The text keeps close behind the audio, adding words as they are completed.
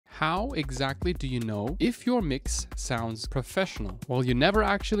How exactly do you know if your mix sounds professional? Well, you never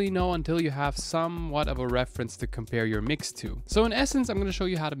actually know until you have somewhat of a reference to compare your mix to. So in essence, I'm going to show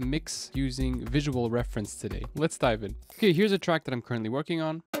you how to mix using visual reference today. Let's dive in. Okay, here's a track that I'm currently working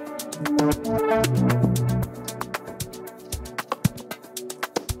on.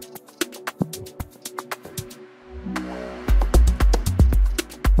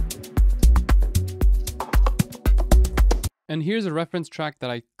 And here's a reference track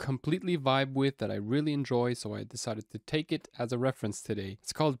that I completely vibe with, that I really enjoy, so I decided to take it as a reference today.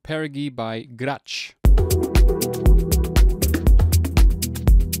 It's called Perigi by Grach.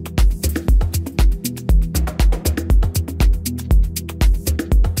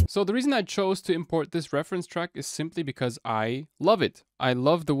 So the reason I chose to import this reference track is simply because I love it. I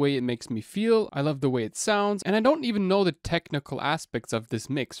love the way it makes me feel, I love the way it sounds, and I don't even know the technical aspects of this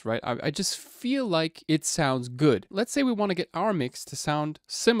mix, right? I just feel like it sounds good. Let's say we want to get our mix to sound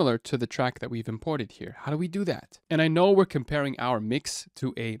similar to the track that we've imported here. How do we do that? And I know we're comparing our mix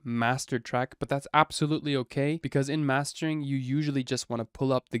to a mastered track, but that's absolutely okay, because in mastering, you usually just want to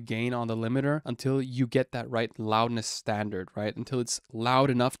pull up the gain on the limiter until you get that right loudness standard, right? Until it's loud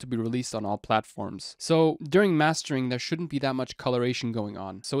enough to be released on all platforms. So during mastering, there shouldn't be that much coloration going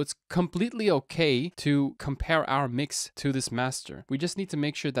on. So it's completely okay to compare our mix to this master. We just need to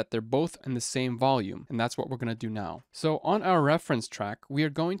make sure that they're both in the same volume, and that's what we're going to do now. So on our reference track, we are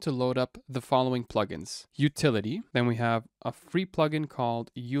going to load up the following plugins. Utility, then we have a free plugin called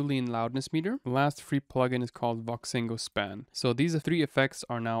Youlean Loudness Meter. The last free plugin is called Voxengo Span. So these three effects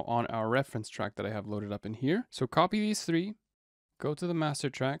are now on our reference track that I have loaded up in here. So copy these three, go to the master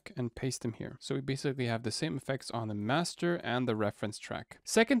track and paste them here. So we basically have the same effects on the master and the reference track.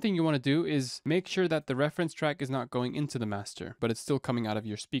 Second thing you want to do is make sure that the reference track is not going into the master, but it's still coming out of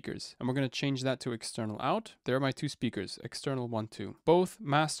your speakers. And we're going to change that to external out. There are my two speakers, external 1, 2. Both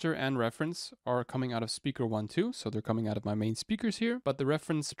master and reference are coming out of speaker 1, 2. So they're coming out of my main speakers here, but the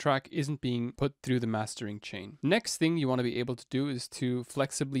reference track isn't being put through the mastering chain. Next thing you want to be able to do is to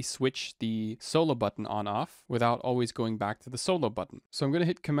flexibly switch the solo button on off without always going back to the solo button. So I'm going to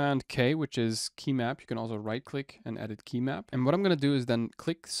hit Command K, which is key map. You can also right click and edit key map. And what I'm going to do is then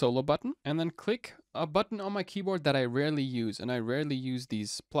click solo button and then click a button on my keyboard that I rarely use. And I rarely use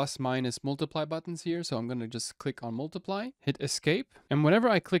these plus minus multiply buttons here. So I'm going to just click on multiply, hit escape. And whenever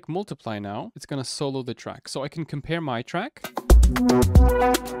I click multiply now, it's going to solo the track. So I can compare my track,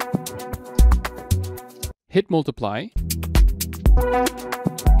 hit multiply,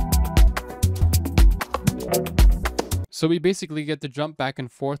 so we basically get to jump back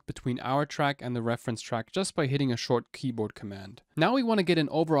and forth between our track and the reference track just by hitting a short keyboard command. Now we want to get an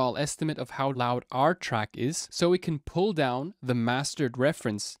overall estimate of how loud our track is, so we can pull down the mastered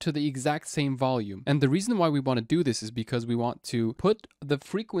reference to the exact same volume. And the reason why we want to do this is because we want to put the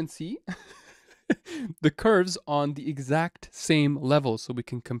frequency the curves on the exact same level, so we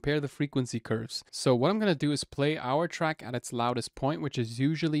can compare the frequency curves. So what I'm going to do is play our track at its loudest point, which is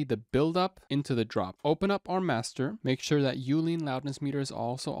usually the build up into the drop. Open up our master, make sure that Youlean Loudness Meter is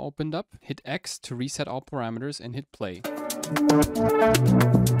also opened up, hit X to reset all parameters and hit play.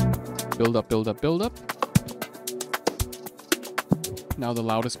 Build up, build up, build up. Now the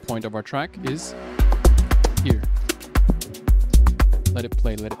loudest point of our track is here. Let it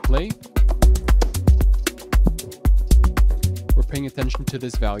play, let it play. We're paying attention to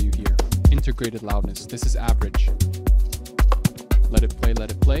this value here. Integrated loudness. This is average. Let it play,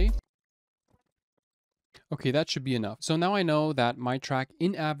 let it play. Okay, that should be enough. So now I know that my track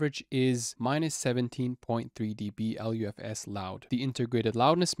in average is minus 17.3 dB LUFS loud. The integrated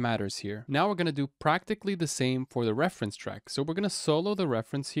loudness matters here. Now we're going to do practically the same for the reference track. So we're going to solo the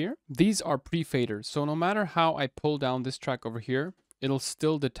reference here. These are pre-faders. So no matter how I pull down this track over here, it'll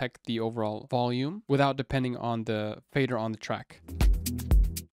still detect the overall volume without depending on the fader on the track.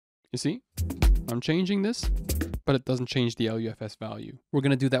 You see? I'm changing this, but it doesn't change the LUFS value. We're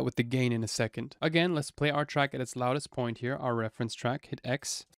going to do that with the gain in a second. Again, let's play our track at its loudest point here, our reference track. Hit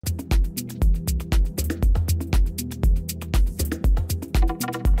X.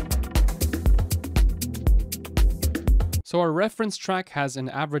 So our reference track has an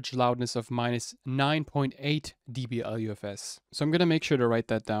average loudness of minus 9.8 dB LUFS. So I'm going to make sure to write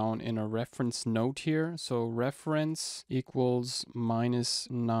that down in a reference note here. So reference equals minus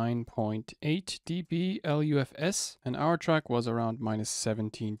 9.8 dB LUFS. And our track was around minus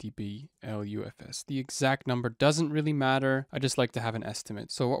 17 dB LUFS. The exact number doesn't really matter. I just like to have an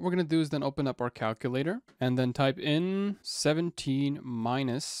estimate. So what we're going to do is then open up our calculator and then type in 17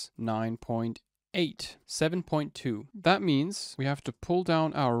 minus 9.8 8, 7.2. That means we have to pull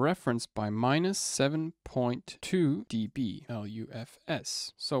down our reference by minus 7.2 dB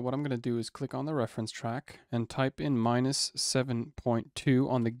LUFS. So what I'm going to do is click on the reference track and type in minus 7.2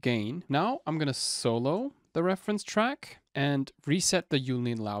 on the gain. Now I'm going to solo the reference track and reset the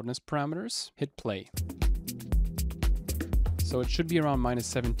Youlean loudness parameters. Hit play. So it should be around minus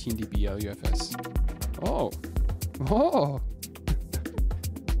 17 dB LUFS. Oh.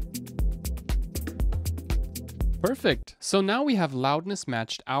 Perfect. So now we have loudness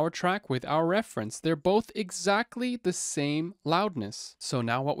matched our track with our reference. They're both exactly the same loudness. So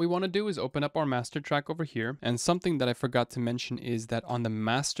now what we want to do is open up our master track over here. And something that I forgot to mention is that on the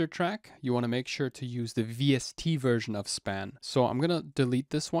master track, you want to make sure to use the VST version of Span. So I'm going to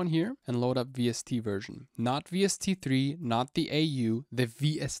delete this one here and load up VST version. Not VST3, not the AU, the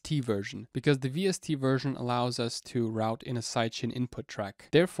VST version. Because the VST version allows us to route in a sidechain input track.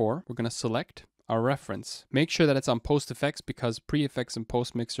 Therefore, we're going to select our reference. Make sure that it's on post effects because pre-effects and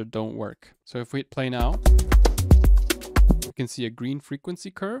post mixer don't work. So if we hit play now, you can see a green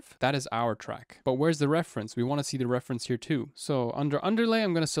frequency curve. That is our track. But where's the reference? We want to see the reference here too. So under underlay,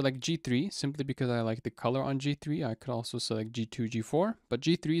 I'm going to select G3 simply because I like the color on G3. I could also select G2, G4, but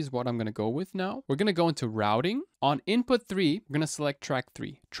G3 is what I'm going to go with now. We're going to go into routing. On input 3, we're going to select track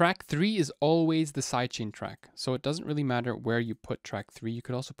 3. Track 3 is always the sidechain track. So it doesn't really matter where you put track 3. You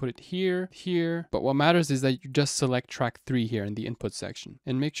could also put it here, here. But what matters is that you just select track 3 here in the input section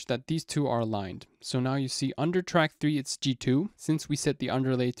and make sure that these two are aligned. So now you see under track 3, it's G2. Since we set the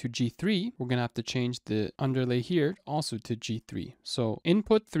underlay to G3, we're going to have to change the underlay here also to G3. So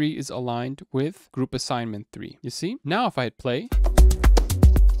input 3 is aligned with group assignment 3. You see? Now if I hit play,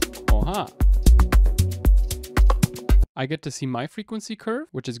 I get to see my frequency curve,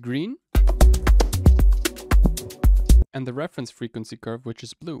 which is green, and the reference frequency curve, which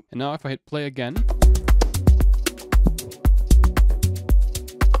is blue. And now if I hit play again,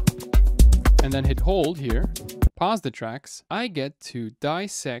 and then hit hold here, pause the tracks, I get to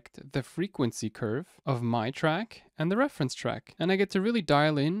dissect the frequency curve of my track and the reference track. And I get to really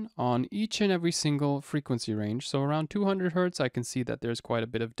dial in on each and every single frequency range. So around 200 Hertz, I can see that there's quite a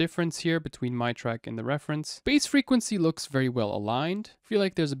bit of difference here between my track and the reference. Bass frequency looks very well aligned. I feel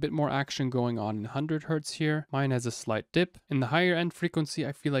like there's a bit more action going on in 100 Hertz here. Mine has a slight dip. In the higher end frequency,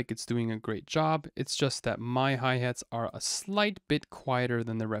 I feel like it's doing a great job. It's just that my hi-hats are a slight bit quieter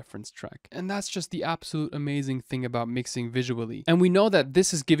than the reference track. And that's just the absolute amazing thing about mixing visually. And we know that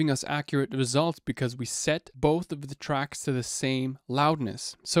this is giving us accurate results because we set both of the tracks to the same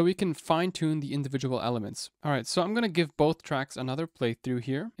loudness. So we can fine tune the individual elements. All right, so I'm going to give both tracks another playthrough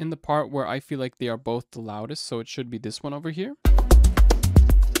here in the part where I feel like they are both the loudest. So it should be this one over here.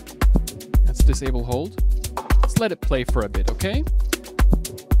 Let's disable hold. Let's let it play for a bit, okay?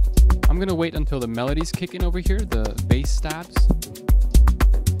 I'm going to wait until the melodies kick in over here, the bass stabs.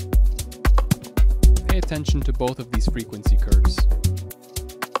 Pay attention to both of these frequency curves.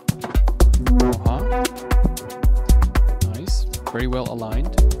 Nice, very well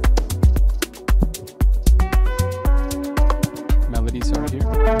aligned. Melodies are here.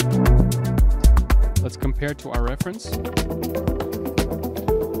 Let's compare to our reference.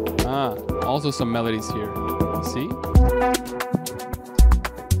 Also some melodies here. See?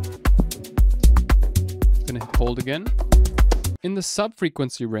 Gonna hit hold again. In the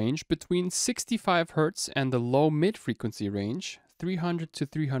sub-frequency range, between 65 Hz and the low-mid frequency range, 300 to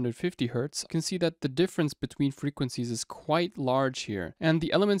 350 Hz, you can see that the difference between frequencies is quite large here. And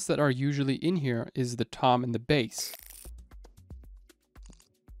the elements that are usually in here is the tom and the bass.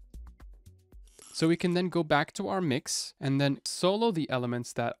 So we can then go back to our mix and then solo the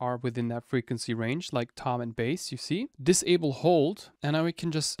elements that are within that frequency range, like tom and bass, you see. Disable hold, and now we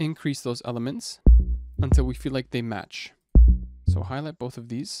can just increase those elements until we feel like they match. So highlight both of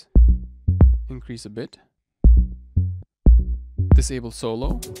these, increase a bit, disable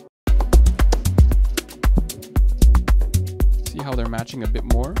solo. See how they're matching a bit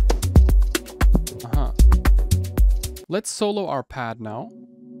more? Let's solo our pad now.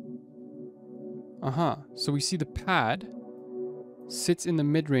 So we see the pad sits in the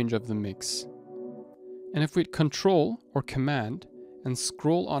mid-range of the mix. And if we hit Control or Command and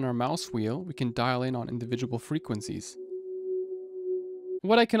scroll on our mouse wheel, we can dial in on individual frequencies.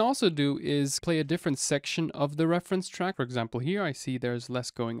 What I can also do is play a different section of the reference track. For example, here I see there's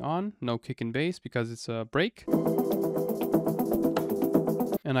less going on, no kick and bass because it's a break.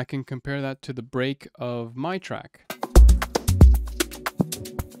 And I can compare that to the break of my track.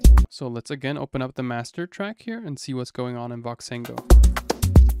 So let's again open up the master track here and see what's going on in Voxengo.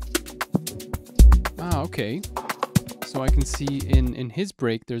 Okay. So I can see in his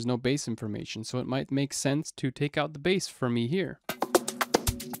break, there's no bass information. So it might make sense to take out the bass for me here.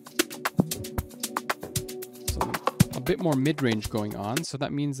 So a bit more mid-range going on. So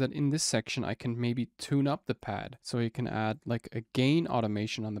that means that in this section, I can maybe tune up the pad. So you can add like a gain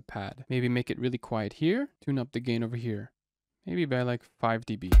automation on the pad. Maybe make it really quiet here, tune up the gain over here. Maybe by like 5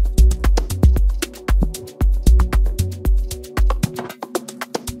 dB.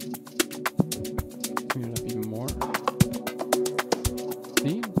 Tune it up even more.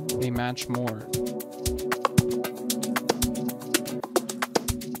 See? They match more.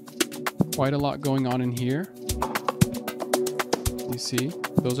 Quite a lot going on in here. You see?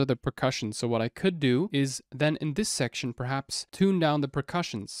 Those are the percussions. So what I could do is then in this section, perhaps tune down the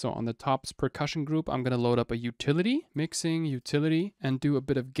percussions. So on the top's percussion group, I'm going to load up a utility, mixing utility, and do a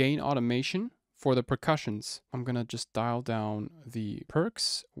bit of gain automation for the percussions. I'm going to just dial down the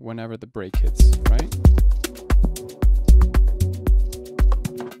perks whenever the break hits, right?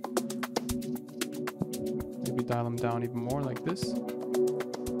 Maybe dial them down even more like this.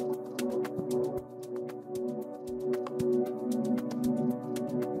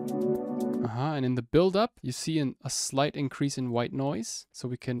 And in the build-up, you see a slight increase in white noise, so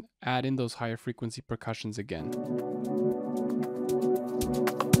we can add in those higher frequency percussions again.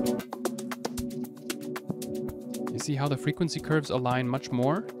 You see how the frequency curves align much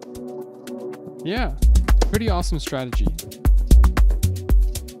more? Yeah, pretty awesome strategy.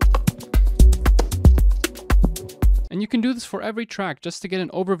 And you can do this for every track just to get an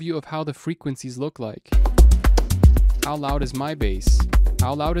overview of how the frequencies look like. How loud is my bass?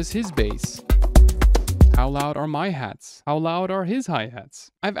 How loud is his bass? How loud are my hats? How loud are his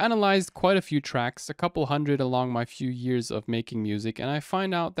hi-hats? I've analyzed quite a few tracks, a couple hundred along my few years of making music, and I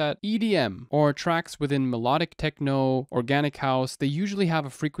find out that EDM, or tracks within melodic techno, organic house, they usually have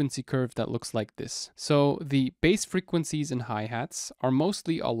a frequency curve that looks like this. So the bass frequencies and hi-hats are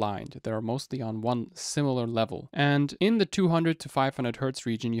mostly aligned. They're mostly on one similar level. And in the 200 to 500 hertz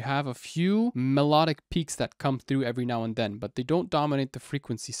region, you have a few melodic peaks that come through every now and then, but they don't dominate the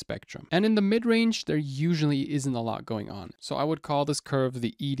frequency spectrum. And in the mid-range, there usually isn't a lot going on. So I would call this curve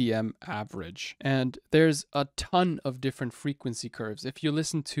the EDM average. And there's a ton of different frequency curves. If you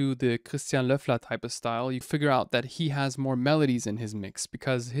listen to the Christian Löffler type of style, you figure out that he has more melodies in his mix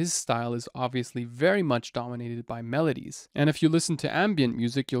because his style is obviously very much dominated by melodies. And if you listen to ambient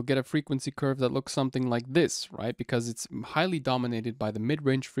music, you'll get a frequency curve that looks something like this, right? Because it's highly dominated by the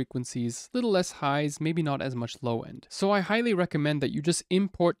mid-range frequencies, little less highs, maybe not as much low end. So I highly recommend that you just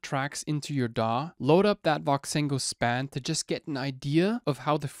import tracks into your DAW, load up that Voxengo Span to just get an idea of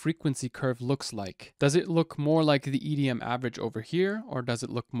how the frequency curve looks like. Does it look more like the EDM average over here, or does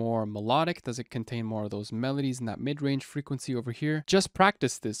it look more melodic? Does it contain more of those melodies in that mid-range frequency over here? Just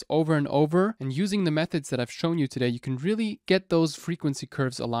practice this over and over, and using the methods that I've shown you today, you can really get those frequency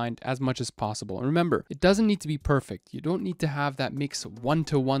curves aligned as much as possible. And remember, it doesn't need to be perfect. You don't need to have that mix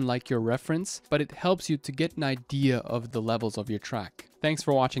one-to-one like your reference, but it helps you to get an idea of the levels of your track. Thanks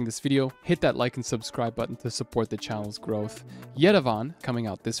for watching this video. Hit that like and subscribe button to support the channel's growth. Yerevan coming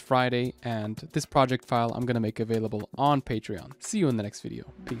out this Friday, and this project file I'm going to make available on Patreon. See you in the next video.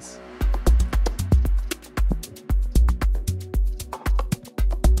 Peace.